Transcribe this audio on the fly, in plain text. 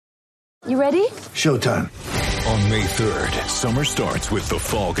You ready? Showtime. On May 3rd, summer starts with The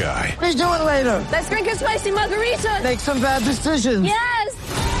Fall Guy. Let's do it later. Let's drink a spicy margarita. Make some bad decisions.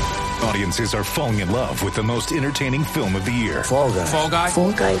 Yes! Audiences are falling in love with the most entertaining film of the year. Fall Guy. Fall Guy?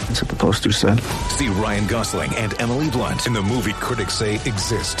 Fall Guy. That's what the poster said. See Ryan Gosling and Emily Blunt in the movie critics say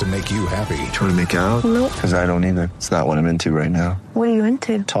exists to make you happy. Trying to make it out? Nope. Because I don't either. It's not what I'm into right now. What are you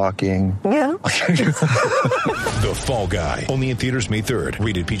into? Talking. Yeah. The Fall Guy. Only in theaters May 3rd.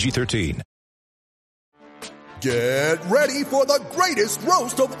 Rated PG-13. Get ready for the greatest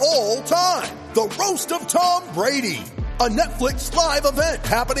roast of all time. The Roast of Tom Brady. A Netflix live event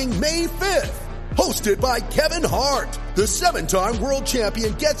happening May 5th. Hosted by Kevin Hart. The 7-time world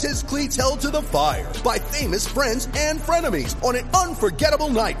champion gets his cleats held to the fire by famous friends and frenemies on an unforgettable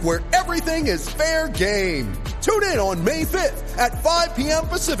night where everything is fair game. Tune in on May 5th at 5 p.m.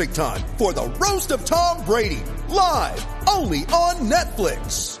 Pacific time for the Roast of Tom Brady. Live only on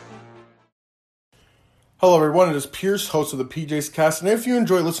Netflix. Hello everyone, it is Pierce, host of the PJ's Cast, and if you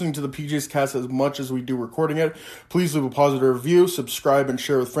enjoy listening to the PJ's Cast as much as we do recording it, please leave a positive review, subscribe, and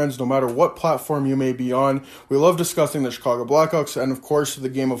share with friends no matter what platform you may be on. We love discussing the Chicago Blackhawks and of course the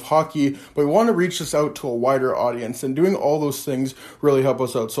game of hockey, but we want to reach this out to a wider audience, and doing all those things really help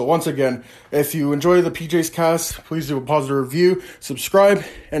us out. So once again, if you enjoy the PJ's Cast, please leave a positive review, subscribe,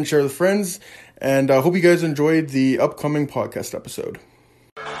 and share with friends, and I hope you guys enjoyed the upcoming podcast episode.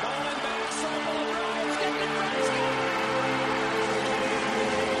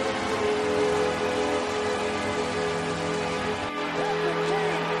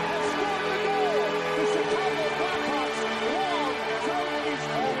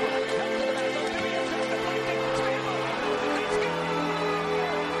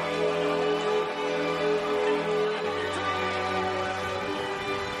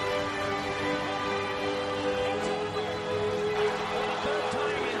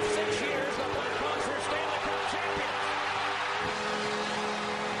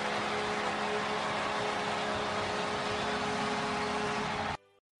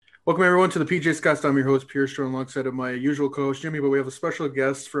 Welcome everyone to the PJ's Cast. I'm your host Pierce, joined alongside of my usual co-host Jimmy, but we have a special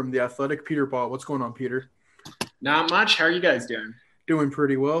guest from The Athletic, Peter Bott. What's going on, Peter? Not much. How are you guys doing? Doing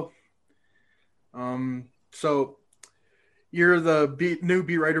pretty well. So you're the new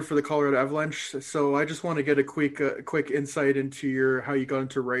beat writer for the Colorado Avalanche. So I just want to get a quick insight into how you got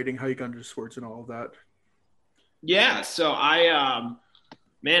into writing, how you got into sports, and all of that. Yeah. So I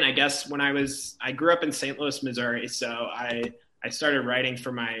guess when I grew up in St. Louis, Missouri. So I started writing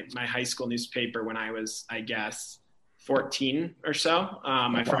for my high school newspaper when I was, I guess, 14 or so,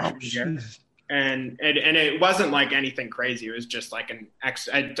 my freshman year. And it wasn't like anything crazy. It was just like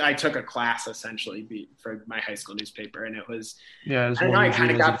I took a class essentially for my high school newspaper, and it was I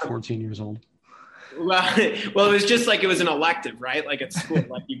kind of got 14 years old. Well, it was just like it was an elective, right? Like at school,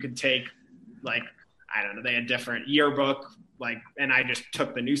 like you could take like I don't know, they had different yearbook, like, and I just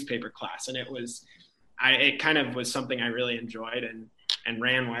took the newspaper class, and it kind of was something I really enjoyed and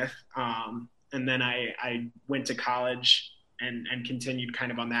ran with. And then I went to college and continued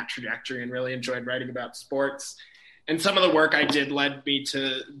kind of on that trajectory and really enjoyed writing about sports. And some of the work I did led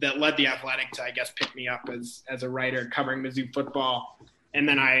The Athletic to, I guess, pick me up as a writer covering Mizzou football. And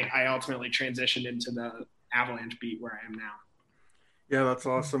then I ultimately transitioned into the Avalanche beat where I am now. Yeah, that's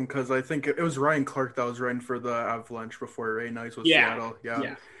awesome, because I think it was Ryan Clark that was writing for the Avalanche before Ray Nice was Seattle.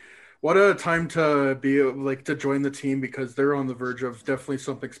 Yeah. What a time to be to join the team, because they're on the verge of definitely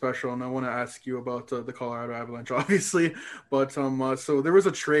something special. And I want to ask you about the Colorado Avalanche, obviously. But so there was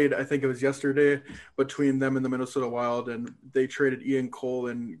a trade, I think it was yesterday, between them and the Minnesota Wild, and they traded Ian Cole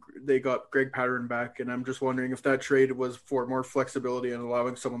and they got Greg Pateryn back. And I'm just wondering if that trade was for more flexibility and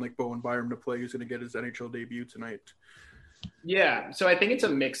allowing someone like Bowen Byram to play, who's going to get his NHL debut tonight. Yeah, so I think it's a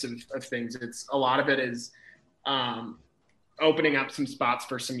mix of things. A lot of it is opening up some spots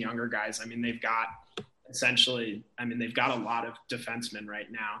for some younger guys. I mean, they've got a lot of defensemen right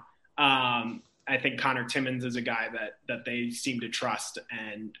now. I think Connor Timmins is a guy that they seem to trust,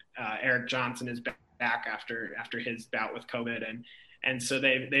 and Eric Johnson is back after his bout with COVID, and so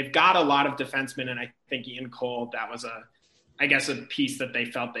they've got a lot of defensemen. And I think Ian Cole, that was a piece that they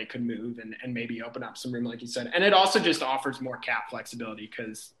felt they could move and maybe open up some room, like you said. And it also just offers more cap flexibility,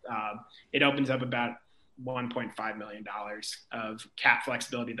 because it opens up about $1.5 million of cap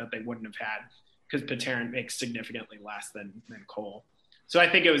flexibility that they wouldn't have had, because Pateryn makes significantly less than Cole. So I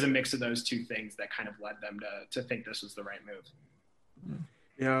think it was a mix of those two things that kind of led them to think this was the right move.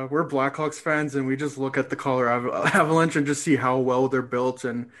 Yeah, we're Blackhawks fans, and we just look at the Colorado Avalanche and just see how well they're built.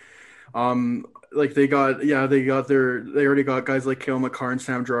 And like they already got guys like Cale Makar and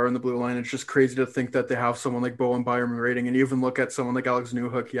Sam Girard on the blue line. It's just crazy to think that they have someone like Bowen Byram rating, and you even look at someone like Alex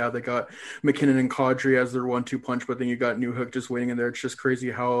Newhook. Yeah, they got McKinnon and Kadri as their 1-2 punch, but then you got Newhook just waiting in there. It's just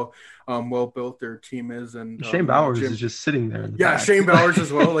crazy how well built their team is. And Shane Bowers is just sitting there. Yeah, Shane Bowers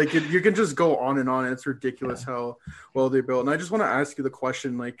as well. Like you can just go on and on. It's ridiculous how well they built. And I just want to ask you the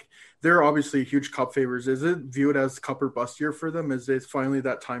question, like, they're obviously huge cup favors. Is it viewed as cup or bust year for them? Is it finally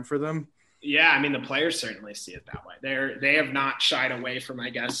that time for them? Yeah, I mean, the players certainly see it that way. They have not shied away from,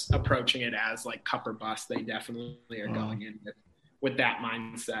 I guess, approaching it as like cup or bust. They definitely are going in with that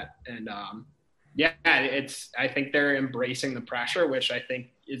mindset. And I think they're embracing the pressure, which I think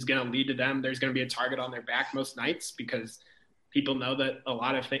is going to lead to them. There's going to be a target on their back most nights because people know that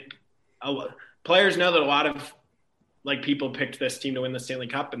players know that a lot of like people picked this team to win the Stanley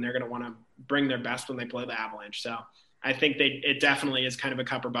Cup, and they're going to want to bring their best when they play the Avalanche. So I think it definitely is kind of a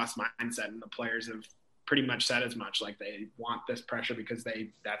cup or bust mindset, and the players have pretty much said as much. Like they want this pressure because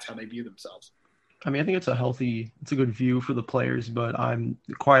that's how they view themselves. I mean, I think it's a good view for the players, but I'm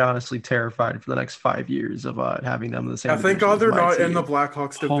quite honestly terrified for the next 5 years of having them in the same. Thank God they're not in the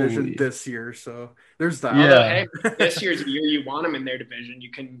Blackhawks division this year, so there's that. Yeah, hey, this year's the year you want them in their division. You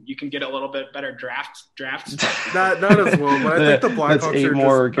can get a little bit better draft stuff. that as well, but I think the Blackhawks that's 8 are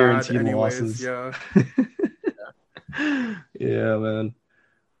more just guaranteed bad anyways. losses. Yeah. Yeah, man.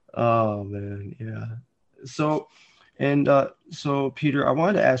 Oh man, yeah. So Peter, I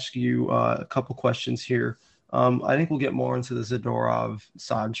wanted to ask you a couple questions here. I think we'll get more into the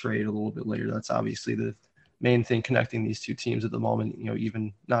Zadorov-Saad trade a little bit later. That's obviously the main thing connecting these two teams at the moment,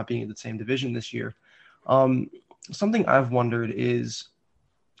 even not being in the same division this year. Something I've wondered is,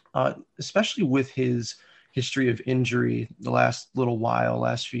 especially with his history of injury the last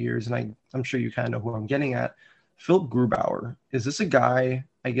few years, and I'm sure you kind of know who I'm getting at, Philip Grubauer. Is this a guy,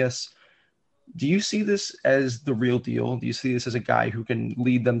 I guess, do you see this as the real deal? Do you see this as a guy who can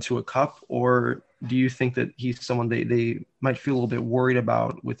lead them to a cup? Or do you think that he's someone they might feel a little bit worried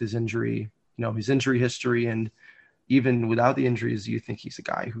about with his injury, his injury history? And even without the injuries, do you think he's a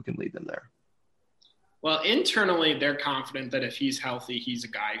guy who can lead them there? Well, internally, they're confident that if he's healthy, he's a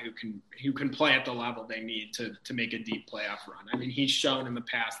guy who can play at the level they need to make a deep playoff run. I mean, he's shown in the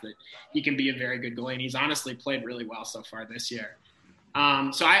past that he can be a very good goalie, and he's honestly played really well so far this year.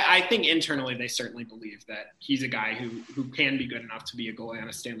 So I think internally they certainly believe that he's a guy who can be good enough to be a goalie on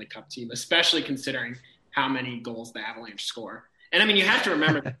a Stanley Cup team, especially considering how many goals the Avalanche score. And I mean, you have to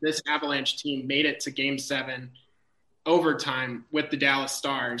remember that this Avalanche team made it to Game 7 overtime with the Dallas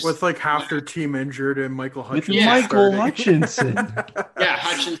Stars. With like half their team injured and Michael Hutchinson. With Michael Hutchinson. Yeah,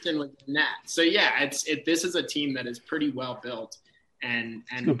 Hutchinson with the net. So yeah, this is a team that is pretty well built. And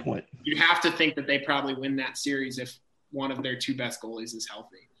good point. You have to think that they probably win that series if one of their two best goalies is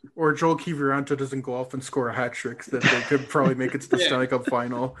healthy. Or Joel Kiviranta doesn't go off and score a hat trick, that they could probably make it to the Stanley Cup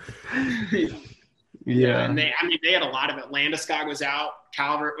final. Yeah, and they had a lot of it. Landeskog was out.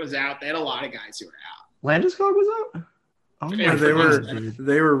 Calvert was out. They had a lot of guys who were out. Landeskog was out? Oh, yeah, they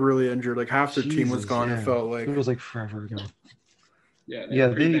were really injured. Like half their team was gone. It felt like it was like forever ago. Yeah,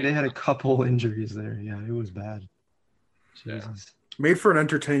 they had a couple injuries there. Yeah, it was bad. Jesus. Yeah. Made for an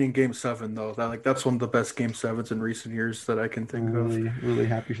entertaining Game 7, though. That's one of the best Game 7s in recent years that I can think of. Really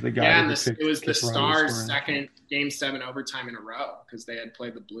happy for the guy. Yeah, and it was the Stars' second Game 7 overtime in a row because they had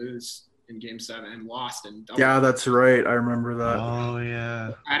played the Blues in Game 7 and lost. Yeah, that's right. I remember that. Oh,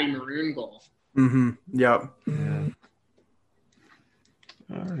 yeah. Patty Maroon goal. Mm-hmm. Yeah.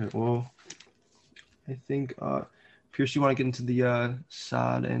 All right. Well, I think, Pierce, you want to get into the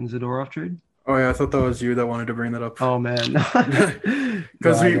Saad and Zadorov trade? Oh yeah, I thought that was you that wanted to bring that up. Oh man,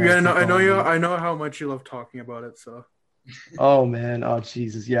 because I know how much you love talking about it. So. Oh man, oh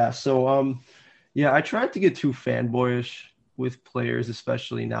Jesus, yeah. So I tried to get too fanboyish with players,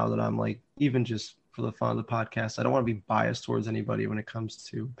 especially now that I'm like, even just for the fun of the podcast, I don't want to be biased towards anybody when it comes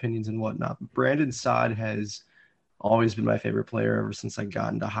to opinions and whatnot. But Brandon Saad has always been my favorite player ever since I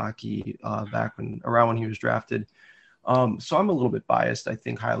got into hockey back around when he was drafted. So I'm a little bit biased. I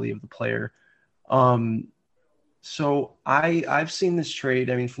think highly of the player. So I've seen this trade.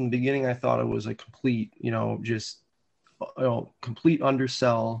 I mean, from the beginning, I thought it was a complete, complete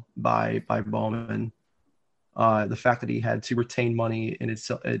undersell by Bowman. The fact that he had to retain money in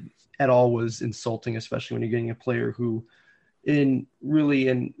itself at all was insulting, especially when you're getting a player who, in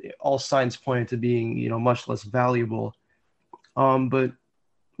all signs pointed to being, much less valuable. But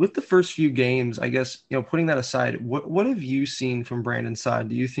with the first few games, I guess, putting that aside, what have you seen from Brandon Saad?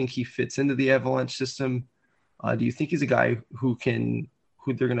 Do you think he fits into the Avalanche system? Do you think he's a guy who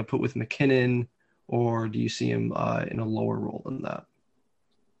they're going to put with McKinnon, or do you see him in a lower role than that?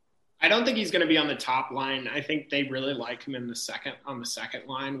 I don't think he's going to be on the top line. I think they really like him on the second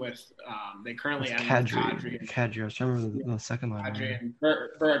line with they currently have Kadri. I remember the second line. Kadri and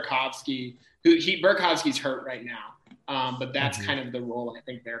Burakovsky. Burakovsky's hurt right now, but that's kind of the role I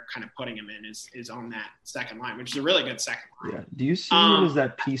think they're kind of putting him in is on that second line, which is a really good second line. Yeah. Do you see him as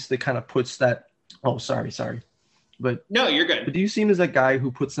that piece that kind of puts that? Oh, sorry. But no, you're good. But do you see him as that guy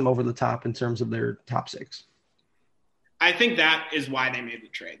who puts them over the top in terms of their top six? I think that is why they made the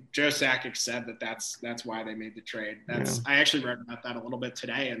trade. Joe Sakic said that's why they made the trade. I actually read about that a little bit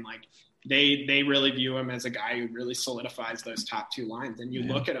today, and like they really view him as a guy who really solidifies those top two lines. And you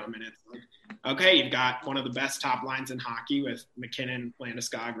look at him, and it's like, okay, you've got one of the best top lines in hockey with McKinnon,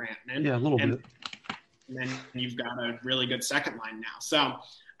 Landeskog, Rantanen. Yeah, a little bit. And then you've got a really good second line now. So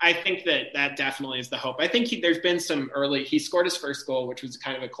I think that definitely is the hope. I think there's been some he scored his first goal, which was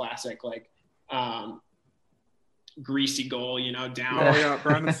kind of a classic, greasy goal, down. Oh yeah,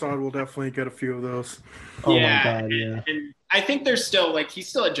 Brandon Saad will definitely get a few of those. Oh my God, yeah. And I think there's still he's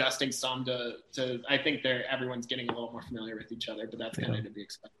still adjusting some to I think everyone's getting a little more familiar with each other, but that's kind of to be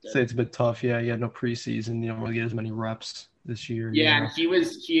expected. Say it's a bit tough. Yeah, he had no preseason. You don't really get as many reps this year. Yeah, and he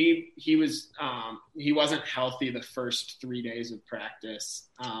wasn't healthy the first 3 days of practice.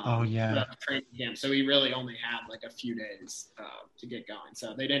 Training camp, so he really only had a few days to get going.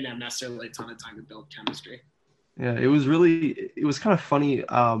 So they didn't have necessarily a ton of time to build chemistry. Yeah, it was kind of funny.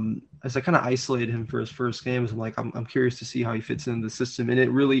 As I kind of isolated him for his first games, I'm curious to see how he fits into the system.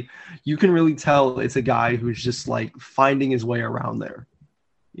 And you can really tell it's a guy who's just finding his way around there.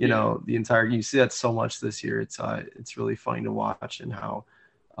 You see that so much this year. It's really funny to watch, and how,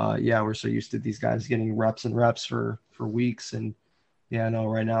 we're so used to these guys getting reps and reps for weeks. And yeah, no,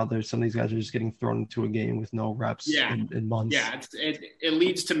 right now there's some of these guys are just getting thrown into a game with no reps in months. Yeah, it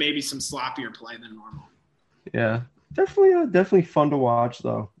leads to maybe some sloppier play than normal. Yeah, definitely fun to watch,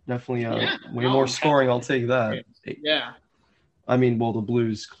 though. Definitely way more scoring. I'll take that. Yeah. I mean, well, the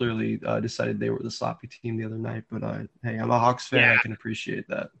Blues clearly decided they were the sloppy team the other night, but hey, I'm a Hawks fan. Yeah. I can appreciate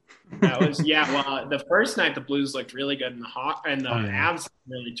that. That was well, the first night the Blues looked really good, and the Avs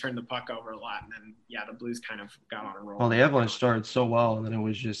really turned the puck over a lot, and then the Blues kind of got on a roll. Well, the Avalanche started so well, and then it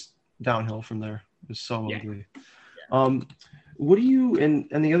was just downhill from there. It was so ugly. Yeah. What do you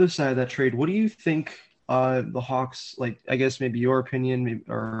and the other side of that trade? What do you think? The Hawks, I guess maybe your opinion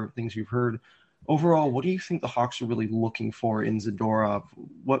or things you've heard. Overall, what do you think the Hawks are really looking for in Zadorov?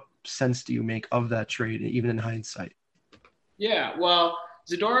 What sense do you make of that trade, even in hindsight? Yeah, well,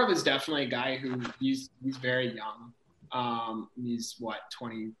 Zadorov is definitely a guy who he's very young. He's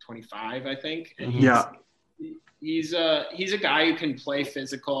 20, 25, I think. And he's a guy who can play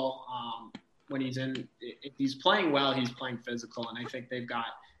physical. When if he's playing well, he's playing physical, and I think they've got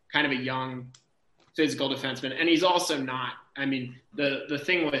kind of a young physical defenseman. And he's also not, the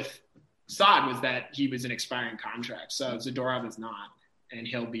thing with Saad was that he was an expiring contract. So Zadorov is not, and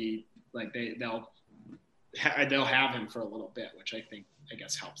he'll be they'll have him for a little bit, which I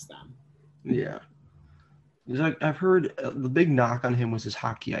guess helps them. Yeah. I've heard the big knock on him was his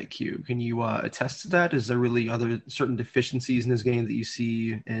hockey IQ. Can you attest to that? Is there really other certain deficiencies in his game that you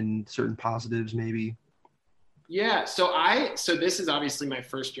see, and certain positives maybe? Yeah, so this is obviously my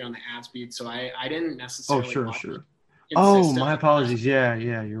first year on the Avs beat, so I didn't necessarily. Oh, sure. Oh, my apologies. Yeah,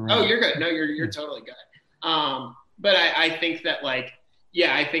 you're right. Oh, you're good. No, you're totally good. But I think that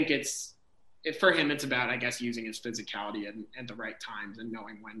I think for him it's about, I guess, using his physicality at the right times and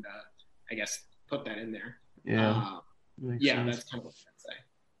knowing when to, I guess, put that in there. Yeah. That's kind of what I'd say.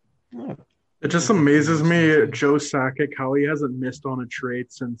 Yeah. It just amazes me, Joe Sakic, how he hasn't missed on a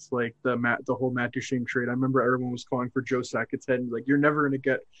trade since the whole Matt Duchene trade. I remember everyone was calling for Joe Sakic's head, and you're never going to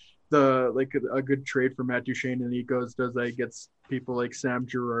get a good trade for Matt Duchene, and he gets people like Sam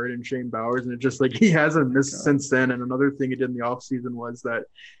Girard and Shane Bowers, and it just he hasn't missed since then. And another thing he did in the offseason was that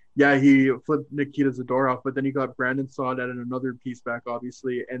he flipped Nikita Zadorov, but then he got Brandon Saad at another piece back,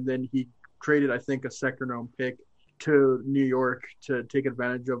 obviously, and then he traded, I think, a second-round pick to New York to take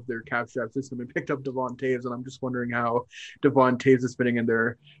advantage of their cap strap system and picked up Devon Toews. And I'm just wondering how Devon Toews is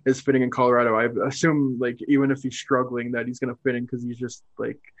fitting in Colorado. I assume even if he's struggling that he's going to fit in, because he's just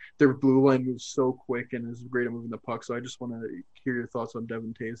their blue line moves so quick and is great at moving the puck. So I just want to hear your thoughts on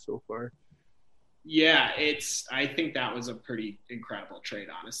Devon Toews so far. Yeah, I think that was a pretty incredible trade,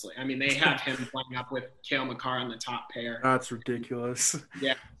 honestly. They have him playing up with Cale Makar on the top pair. That's ridiculous.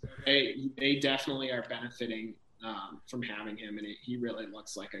 Yeah, they definitely are benefiting from having him, and he really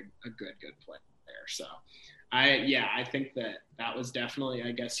looks like a good player. So I think that was definitely,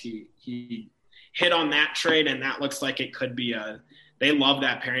 I guess he hit on that trade, and that looks like it could be they love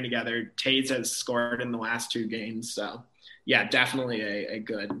that pairing together. Toews has scored in the last 2 games, so yeah, definitely a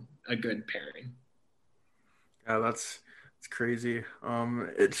good a good pairing. Yeah, that's crazy.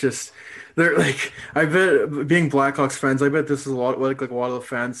 It's just they're like, I bet being Blackhawks fans, I bet this is a lot like a lot of the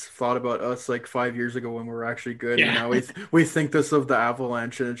fans thought about us like 5 years ago when we were actually good. Yeah. And now we think this of the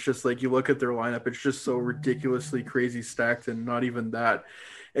Avalanche, and it's just like you look at their lineup, it's just so ridiculously crazy stacked, and not even that.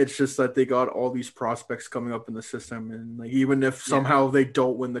 It's just that they got all these prospects coming up in the system, and like even if somehow they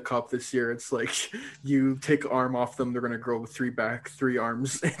don't win the cup this year, it's like you take arm off them, they're gonna grow 3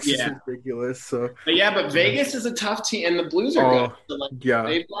 arms. It's just ridiculous. So, but Vegas is a tough team, and the Blues are good. So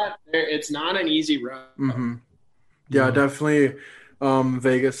they've got it's not an easy road. Mm-hmm. Yeah, definitely.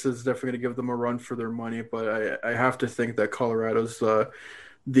 Vegas is definitely gonna give them a run for their money, but I have to think that Colorado's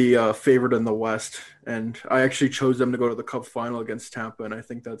the favorite in the West, and I actually chose them to go to the Cup final against Tampa, and I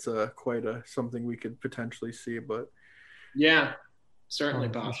think that's quite something we could potentially see. But certainly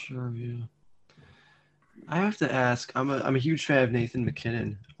possible. Sure, yeah. I have to ask. I'm a huge fan of Nathan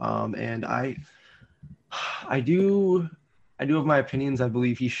MacKinnon, and I do have my opinions. I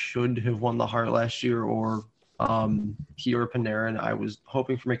believe he should have won the Hart last year, or he or Panarin. I was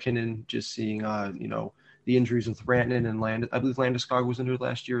hoping for MacKinnon, just seeing the injuries with Rantanen and I believe Landeskog was injured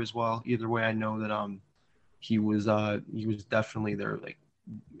last year as well. Either way, I know that he was definitely there. Like,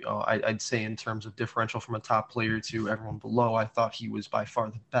 I'd say in terms of differential from a top player to everyone below, I thought he was by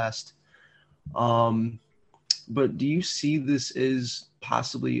far the best. But do you see this as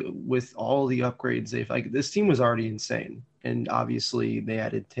possibly, with all the upgrades this team was already insane, and obviously they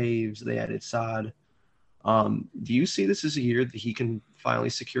added Taves, they added Saad. Do you see this as a year that he can finally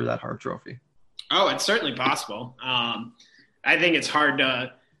secure that Hart Trophy? Oh, it's certainly possible. I think it's hard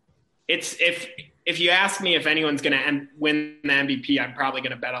to. If you ask me if anyone's going to win the MVP, I'm probably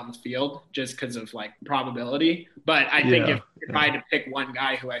going to bet on the field just because of like probability. But I think if I had to pick one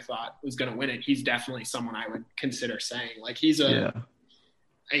guy who I thought was going to win it, he's definitely someone I would consider saying. Like it's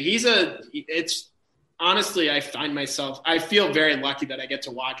honestly, I feel very lucky that I get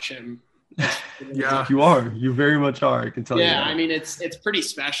to watch him. Yeah, you very much are. I can tell you. Yeah, I mean it's pretty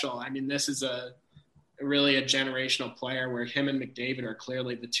special. I mean, this is really a generational player where him and McDavid are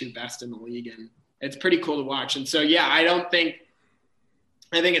clearly the two best in the league, and it's pretty cool to watch. And so I think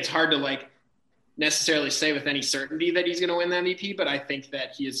it's hard to like necessarily say with any certainty that he's going to win the MVP, but I think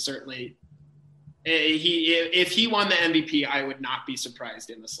that he is certainly if he won the MVP, I would not be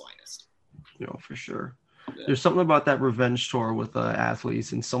surprised in the slightest. For sure. There's something about that revenge tour with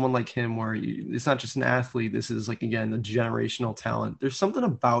athletes and someone like him where it's not just an athlete. This is like, again, a generational talent. There's something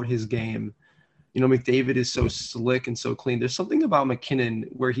about his game. McDavid is so slick and so clean. There's something about MacKinnon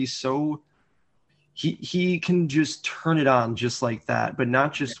where he's so he can just turn it on just like that, but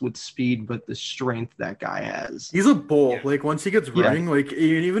not just with speed, but the strength that guy has. He's a bull. Like once he gets running, like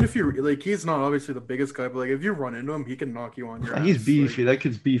even if you're like, he's not obviously the biggest guy, but like if you run into him, he can knock you on your ass. He's beefy. That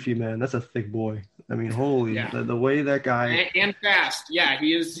kid's beefy, man. That's a thick boy. I mean, the way that guy and fast. Yeah,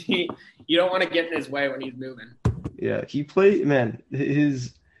 he is. You don't want to get in his way when he's moving. Yeah, he played. Man,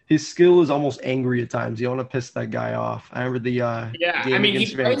 his skill is almost angry at times. You want to piss that guy off. I remember the game I mean,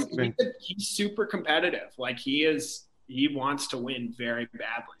 he's super competitive. Like he wants to win very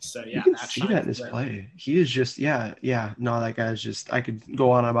badly. So you can see that in his play. He is just that guy's just. I could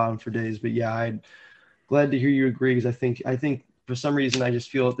go on about him for days, but I'm glad to hear you agree, because I think for some reason I just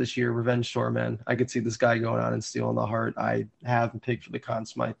feel it this year. Revenge tour, man. I could see this guy going on and stealing the Hart. I have him picked for the Conn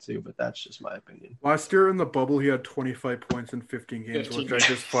Smythe too, but that's just my opinion. Last year in the bubble, he had 25 points in 15 games, which I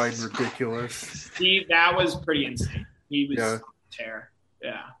just find ridiculous. That was pretty insane. He was tear.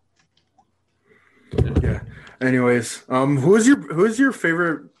 Yeah. Yeah. Anyways, who has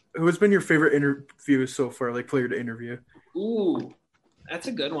been your favorite interview so far, like player to interview? Ooh, that's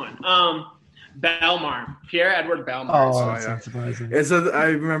a good one. Bellemare, Pierre-Edouard Bellemare. Oh, that's surprising. I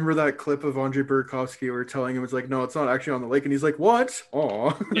remember that clip of Andre Burakovsky where telling him, it's like, no, it's not actually on the lake, and he's like, what?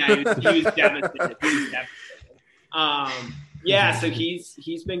 Oh, yeah, he was devastated. So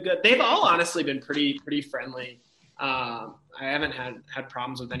he's been good. They've all honestly been pretty friendly. I haven't had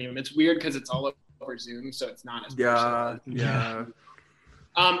problems with any of them. It's weird because it's all over Zoom, so it's not as personal. Yeah.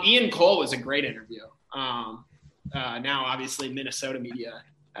 Ian Cole was a great interview. Now obviously Minnesota media,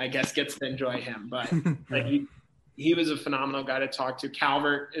 I guess, gets to enjoy him, but like he was a phenomenal guy to talk to.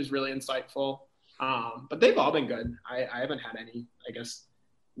 Calvert is really insightful, but they've all been good. I haven't had any, I guess,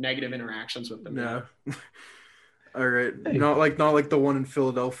 negative interactions with them. Yeah. All right. Hey. Not like the one in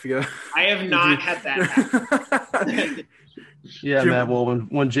Philadelphia. I have not had that happen. Yeah, man. Well,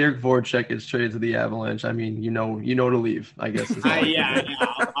 when Jarek Voracek gets traded to the Avalanche, I mean, you know to leave, I guess.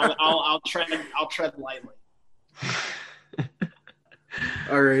 I'll tread lightly.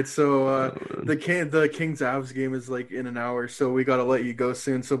 All right, so the Kings Avs game is like in an hour, so we got to let you go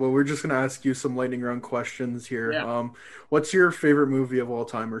soon. So, but we're just gonna ask you some lightning round questions here. Yeah. What's your favorite movie of all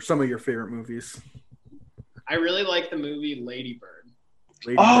time, or some of your favorite movies? I really like the movie Lady Bird.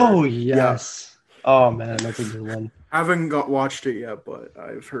 Oh yes. Yeah. Oh man, that's a good one. I haven't watched it yet, but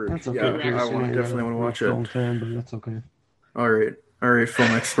I've heard. That's okay. Yeah, I definitely want to watch it. Fan, but that's okay. All right,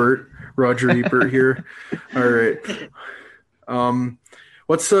 film expert Roger Ebert here. All right.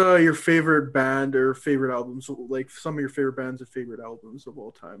 What's your favorite band or favorite albums? Like some of your favorite bands or favorite albums of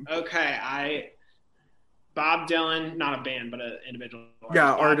all time? Okay, Bob Dylan, not a band, but an individual.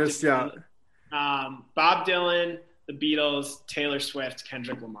 Yeah, artist. Yeah. Bob Dylan, the Beatles, Taylor Swift,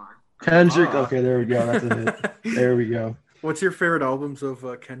 Kendrick Lamar. Kendrick. Okay, there we go. That's a hit. There we go. What's your favorite albums of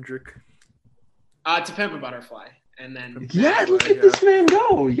Kendrick? To Pimp a Butterfly, and then look at this man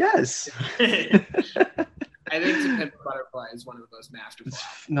go. Yes. I think To Pimp a Butterfly is one of the most masterful.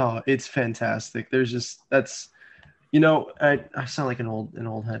 No, it's fantastic. That's I sound like an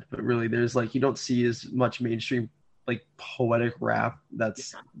old head, but really there's like you don't see as much mainstream like poetic rap.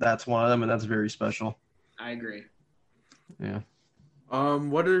 That's one of them, and that's very special. I agree. Yeah.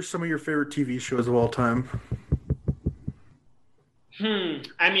 What are some of your favorite TV shows of all time?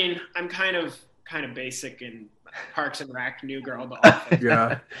 I mean, I'm kind of basic in Parks and Rec, New Girl, The Office.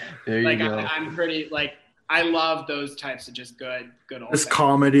 Yeah. There you go. I'm pretty like I love those types of just good old. It's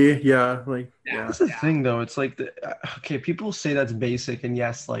comedy, yeah. That's the thing, though. It's like people say that's basic, and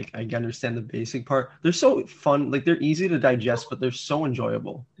yes, like I understand the basic part. They're so fun, like they're easy to digest, but they're so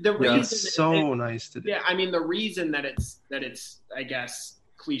enjoyable. It's so nice to do. Yeah, I mean the reason that it's I guess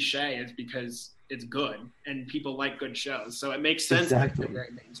cliche is because it's good and people like good shows, so it makes sense. Exactly. That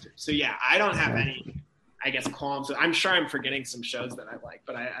very mainstream. So yeah, I don't have any, I guess, qualms. I'm sure I'm forgetting some shows that I like,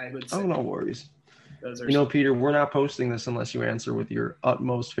 but I would say. Oh, no worries. Those are Peter, we're not posting this unless you answer with your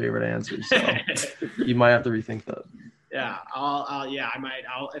utmost favorite answers. So you might have to rethink that. Yeah, I might.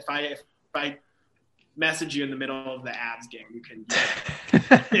 If I message you in the middle of the Avs game, you can.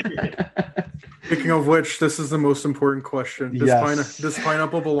 Speaking of which, this is the most important question. Does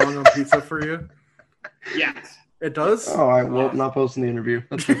pineapple belong on pizza for you? Yes. It does? Oh, all right. Well, not posting the interview.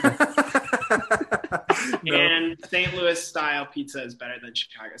 That's okay. No. And St. Louis style pizza is better than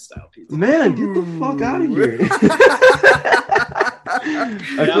Chicago style pizza. Man, get the fuck out of here.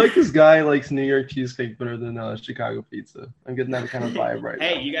 I feel like this guy likes New York cheesecake better than Chicago pizza. I'm getting that kind of vibe right now.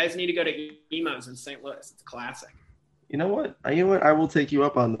 Hey, you guys need to go to Emo's in St. Louis. It's a classic. You know what? I will take you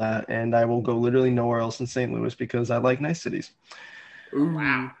up on that, and I will go literally nowhere else in St. Louis because I like nice cities. Ooh.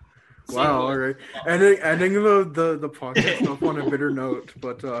 Wow, all right. Ending the podcast off on a bitter note.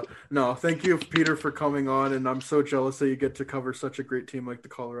 But no, thank you, Peter, for coming on. And I'm so jealous that you get to cover such a great team like the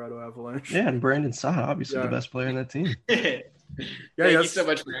Colorado Avalanche. Yeah, and Brandon Saad, obviously the best player in that team. Thank you so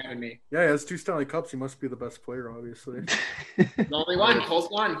much for having me. Yeah, he has 2 Stanley Cups. He must be the best player, obviously. The only one. Cole's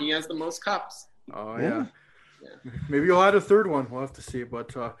one. He has the most cups. Oh, yeah. Maybe you'll add a third one. We'll have to see.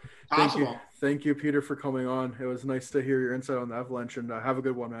 But thank you, Peter, for coming on. It was nice to hear your insight on the Avalanche, and have a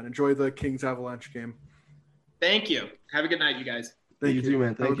good one, man. Enjoy the Kings Avalanche game. Thank you. Have a good night, you guys. Thank you too,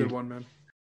 man. Have a good one, man.